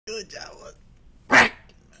told y'all was.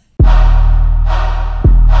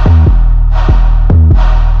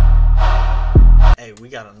 Hey, we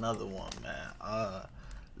got another one, man.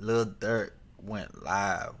 Lil Durk went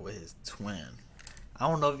live with his twin. I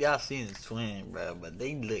don't know if y'all seen his twin, bro, but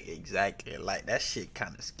they look exactly like that. Shit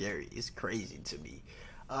kind of scary. It's crazy to me.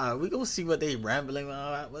 We gonna see what they rambling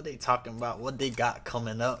about, what they talking about, what they got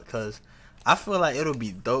coming up. Cause I feel like it'll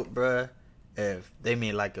be dope, bro, if they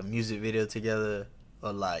made like a music video together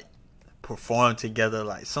or like perform together,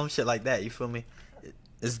 like some shit like that. You feel me?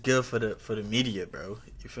 It's good for the media, bro.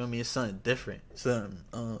 You feel me? It's something different,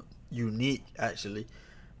 something unique actually.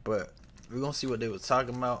 But we're gonna see what they was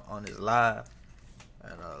talking about on this live,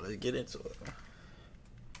 and let's get into it.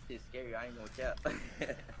 It's scary. I ain't gonna cap.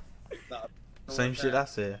 Nah, same shit I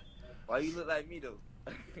said. Why you look like me though?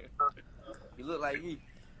 You look like me.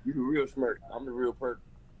 You the real smirk. I'm the real perk.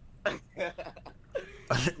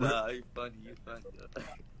 Nah, you funny. You funny.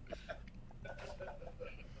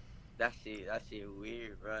 That shit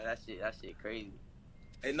weird, bro. That shit crazy.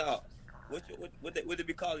 Hey, nah. What they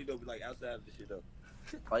be calling you though? Like outside of this shit though.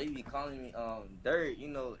 Oh, they be calling me Durk. You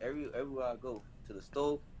know, everywhere I go to the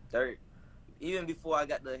store, Durk. Even before I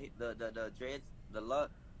got the dreads, the lock.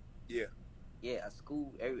 Yeah. Yeah, at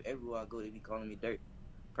school, everywhere I go, they be calling me Durk.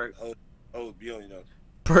 Perk. Oh, be on you know.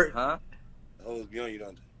 Perk. Huh? Oh, be on you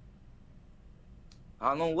know. I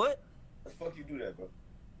don't know what. The fuck you do that, bro?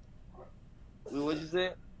 Wait, what you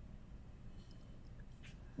said?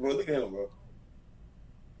 Bro, look at him, bro.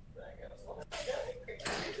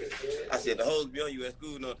 I said the hoes be on you at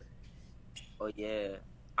school, no? Oh yeah.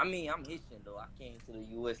 I mean, I'm Haitian though. I came to the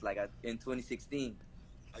U.S. like in 2016.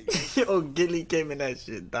 Yo, Gilly came in that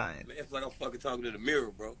shit dying. Man, it's like I'm fucking talking to the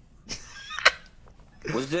mirror, bro.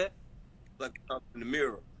 What's that? It's like I'm talking to the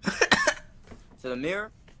mirror. To the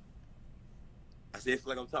mirror? I said it's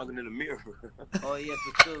like I'm talking to the mirror. Oh yeah,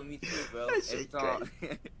 for sure. Me too, bro. Every time.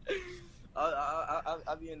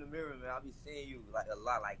 I be in the mirror, man. I be seeing you like a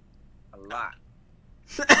lot.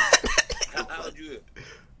 How old you?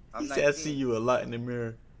 I'm He 19. said I see you a lot in the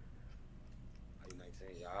mirror. Are you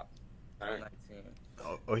 19, y'all? I'm 19.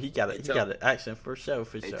 Oh, he got an action for sure,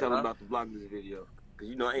 for Hey, sure. tell him about the vlog this video. Cause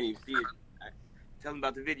you know I ain't even see it. Tell him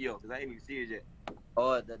about the video, cause I ain't even see it yet.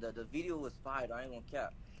 Oh, the video was fire. I ain't gonna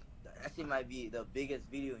cap. That shit might be the biggest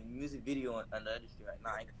music video in the industry right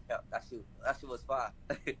now. I ain't gonna cap. That shit was fire.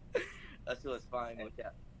 That shit was fire. I ain't gonna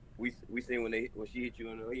cap. We seen when she hit you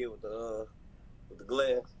in the head with the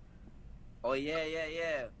glass. Oh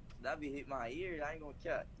yeah. That be hit my ear. I ain't gonna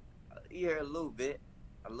cap. Ear a little bit.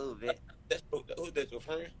 That's your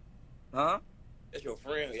friend? Huh? That's your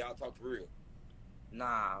friend. Y'all talk for real.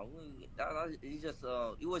 Nah, it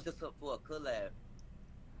was just for a collab.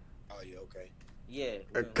 Oh yeah, okay. Yeah.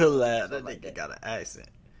 A collab. That like nigga got an accent.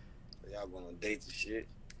 Y'all going on dates and shit.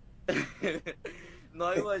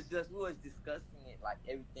 No, we was discussing it, like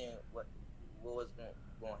everything, what was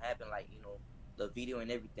gonna happen, like, you know, the video and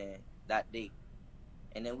everything that day.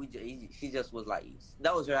 And then she just was like,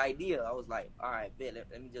 that was her idea. I was like, all right, bet,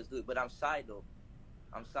 let me just do it. But I'm shy though.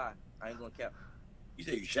 I'm shy. I ain't gonna cap. You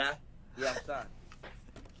say you shy? Yeah, I'm shy.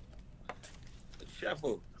 What you shy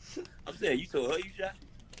for? I'm saying you told her you shy?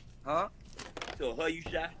 Huh? You told her you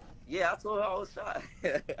shy? Yeah, I told her I was shy.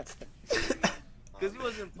 Cause he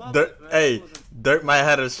was in public, man. Hey, Durk might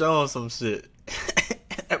have to show him some shit.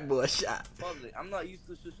 That boy shot. Public. I'm not used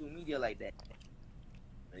to social media like that.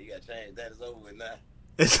 Man, you gotta change that. It's over with now.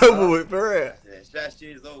 It's over with, for real. That shy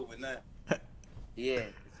shit is over with now. Yeah,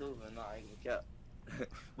 it's over. No, I ain't gonna cap.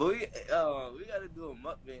 But we gotta do a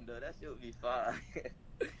mukbang though. That shit would be fire.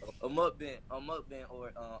 a mukbang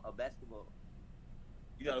or a basketball.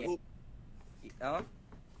 You got a hoop? Huh?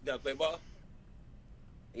 You gotta play ball?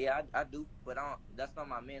 Yeah, I do, but that's not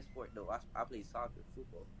my main sport though. I play soccer,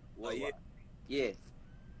 football. Oh yeah. Yeah.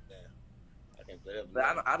 I can't play that. But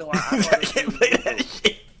I don't I can't play that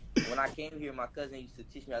shit. When I came here, my cousin used to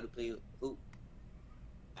teach me how to play hoop.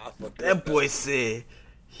 That boy said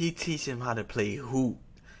he teach him how to play hoop.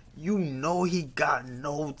 You know he got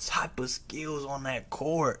no type of skills on that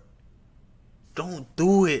court. Don't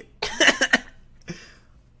do it.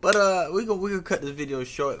 But we gonna cut this video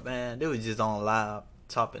short, man. They was just on live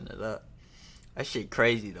topping it up. That shit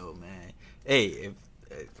crazy though, man. Hey,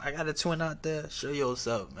 if I got a twin out there, show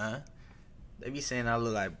yourself, man. They be saying I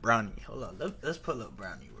look like Brownie. Hold on, let's pull up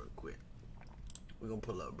Brownie real quick. We gonna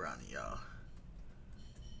pull up Brownie, y'all.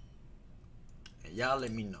 And y'all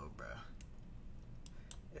let me know, bro.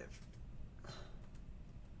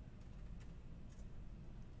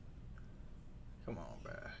 Come on,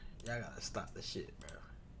 bro. Y'all gotta stop the shit, bro.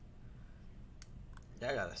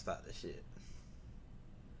 Y'all gotta stop the shit.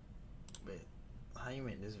 But How you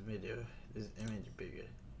make this video, this image bigger?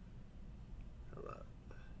 Hold up.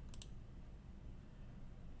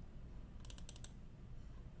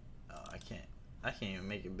 Oh, I can't even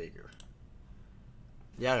make it bigger.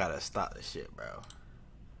 Y'all gotta stop this shit, bro.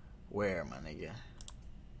 Where, my nigga?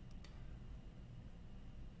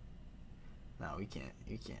 No, you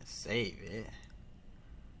can't save it.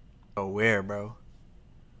 Oh, where, bro?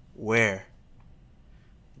 Where?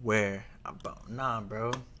 Nah,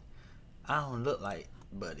 bro. I don't look like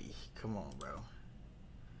Buddy. Come on, bro.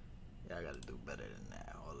 Y'all gotta do better than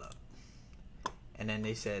that. Hold up. And then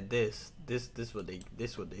they said this what they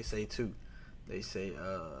say too. They say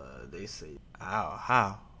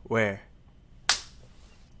how where?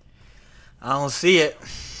 I don't see it.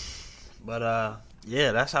 But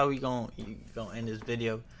yeah, that's how we gonna end this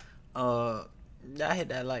video. Y'all hit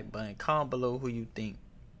that like button. Comment below who you think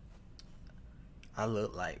I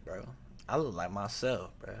look like, bro. I look like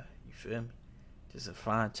myself, bro. You feel me? Just a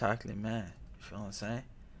fine chocolate man. You feel what I'm saying?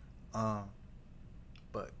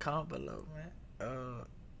 But comment below, man.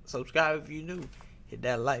 Subscribe if you new. Hit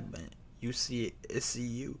that like button. You see it, see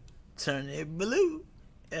you. Turn it blue.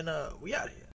 And we out here.